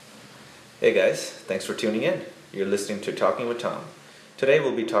Hey guys, thanks for tuning in. You're listening to Talking with Tom. Today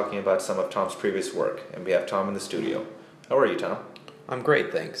we'll be talking about some of Tom's previous work, and we have Tom in the studio. How are you, Tom? I'm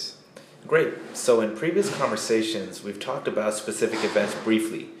great, thanks. Great. So in previous conversations, we've talked about specific events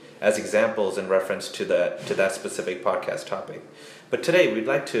briefly, as examples in reference to that specific podcast topic. But today we'd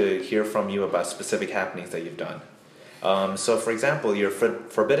like to hear from you about specific happenings that you've done. So for example, your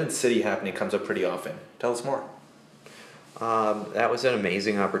Forbidden City happening comes up pretty often. Tell us more. That was an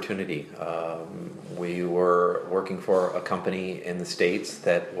amazing opportunity. We were working for a company in the States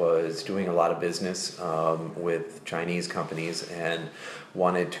that was doing a lot of business with Chinese companies and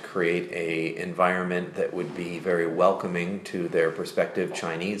wanted to create an environment that would be very welcoming to their prospective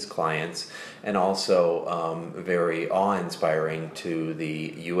Chinese clients and also very awe-inspiring to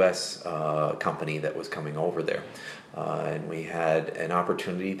the U.S. Company that was coming over there. And we had an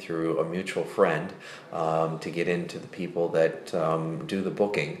opportunity through a mutual friend to get into the people that do the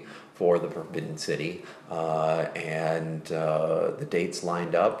booking for the Forbidden City, and the dates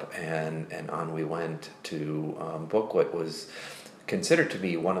lined up, and on we went to book what was considered to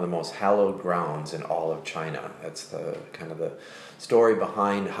be one of the most hallowed grounds in all of China. That's the kind of the story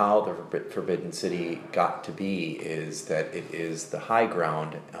behind how the Forbidden City got to be, is that it is the high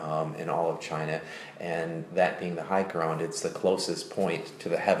ground in all of China, and that being the high ground, it's the closest point to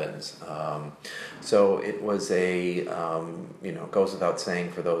the heavens. So it was goes without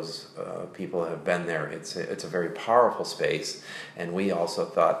saying for those people that have been there, it's a very powerful space, and we also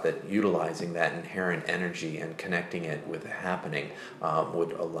thought that utilizing that inherent energy and connecting it with the happening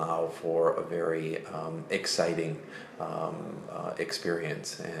would allow for a very exciting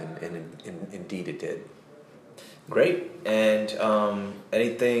experience, and indeed it did. Great. And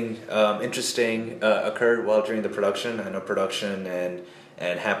anything interesting occurred while during the production? I know production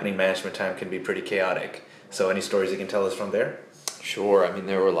and happening management time can be pretty chaotic. So any stories you can tell us from there? Sure. I mean,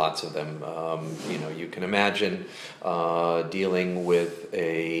 there were lots of them. You can imagine dealing with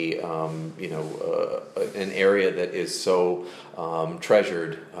an area that is so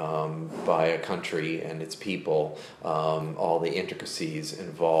treasured by a country and its people. All the intricacies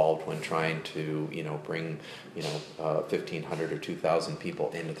involved when trying to, bring 1,500 or 2,000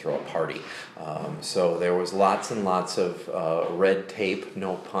 people in to throw a party. So there was lots and lots of red tape,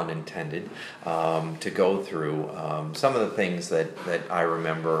 no pun intended, to go through. Some of the things that I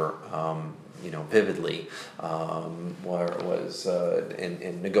remember, vividly, was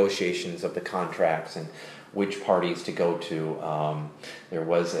in negotiations of the contracts and which parties to go to. There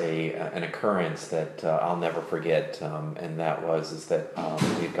was an occurrence that I'll never forget, and that was that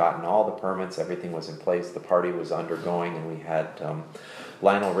we had gotten all the permits, everything was in place, the party was undergoing, and we had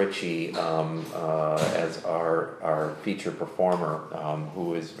Lionel Richie as our featured performer,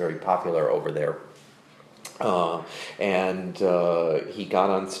 who is very popular over there. And he got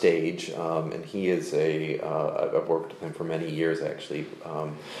on stage, and he is I've worked with him for many years, actually,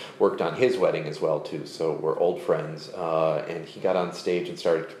 worked on his wedding as well, too, so we're old friends, and he got on stage and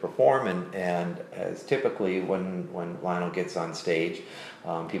started to perform, and as typically when Lionel gets on stage,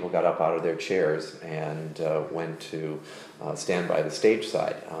 people got up out of their chairs and went to stand by the stage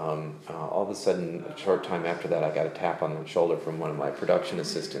side. All of a sudden, a short time after that, I got a tap on the shoulder from one of my production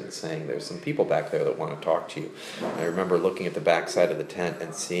assistants saying, "There's some people back there that want to talk to you." I remember looking at the back side of the tent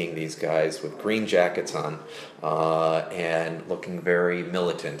and seeing these guys with green jackets on and looking very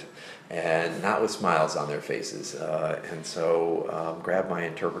militant, and not with smiles on their faces. And so grabbed my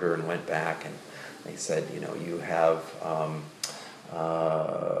interpreter and went back, and they said, "You have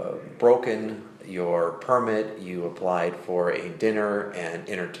broken your permit, you applied for a dinner and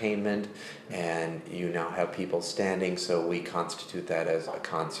entertainment, and you now have people standing, so we constitute that as a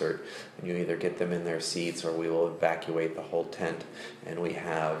concert, and you either get them in their seats or we will evacuate the whole tent, and we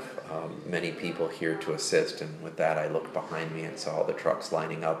have many people here to assist." And with that, I looked behind me and saw the trucks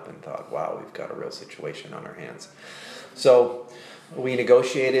lining up and thought, wow, we've got a real situation on our hands. So we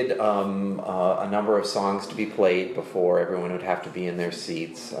negotiated a number of songs to be played before everyone would have to be in their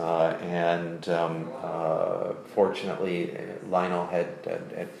seats, and fortunately Lionel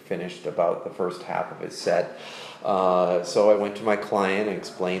had finished about the first half of his set. So I went to my client and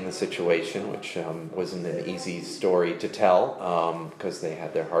explained the situation, which wasn't an easy story to tell, because they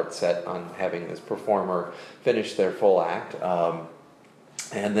had their heart set on having this performer finish their full act.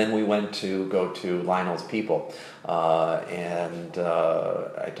 And then we went to go to Lionel's people, and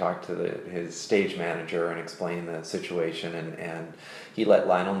I talked to his stage manager and explained the situation, and he let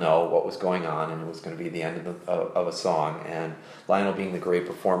Lionel know what was going on, and it was going to be the end of a song. And Lionel, being the great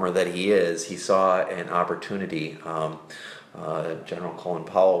performer that he is, he saw an opportunity. General Colin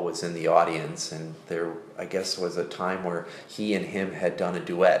Powell was in the audience, and there I guess was a time where he and him had done a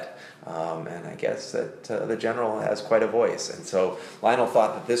duet. And I guess that the General has quite a voice. And so Lionel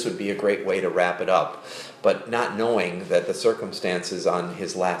thought that this would be a great way to wrap it up, but not knowing that the circumstances on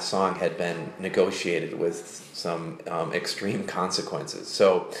his last song had been negotiated with some extreme consequences.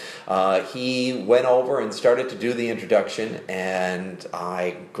 So he went over and started to do the introduction, and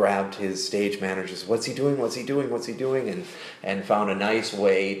I grabbed his stage manager, said, "What's he doing? What's he doing? What's he doing?" And found a nice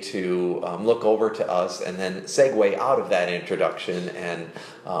way to look over to us and then segue out of that introduction and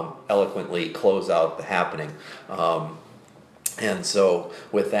eloquently close out the happening. And so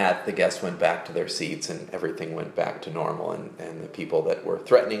with that, the guests went back to their seats and everything went back to normal, and the people that were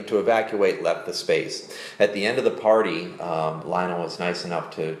threatening to evacuate left the space. At the end of the party, Lionel was nice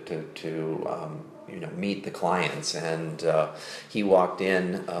enough to meet the clients, and he walked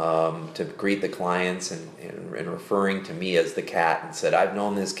in to greet the clients and referring to me as the cat, and said, "I've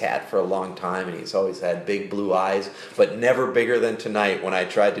known this cat for a long time, and he's always had big blue eyes, but never bigger than tonight when I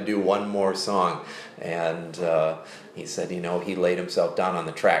tried to do one more song." And he said, he laid himself down on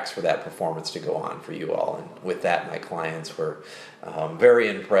the tracks for that performance to go on for you all. And with that, my clients were very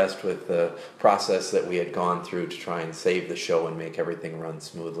impressed with the process that we had gone through to try and save the show and make everything run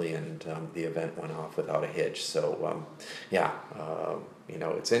smoothly, and the event went off without a hitch. So,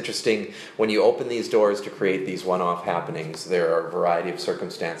 it's interesting when you open these doors to create these one-off happenings. There are a variety of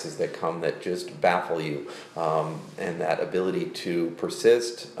circumstances that come that just baffle you, and that ability to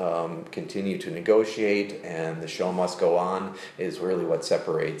persist, continue to negotiate, and the show must go on is really what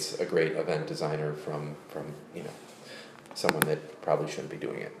separates a great event designer from someone that probably shouldn't be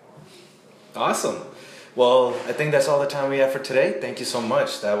doing it. Awesome. Well, I think that's all the time we have for today. Thank you so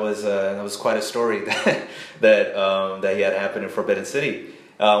much. That was quite a story that he had happened in Forbidden City.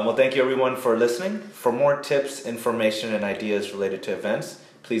 Well, thank you everyone for listening. For more tips, information, and ideas related to events,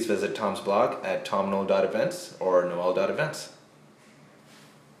 please visit Tom's blog at tomnoel.events or noel.events.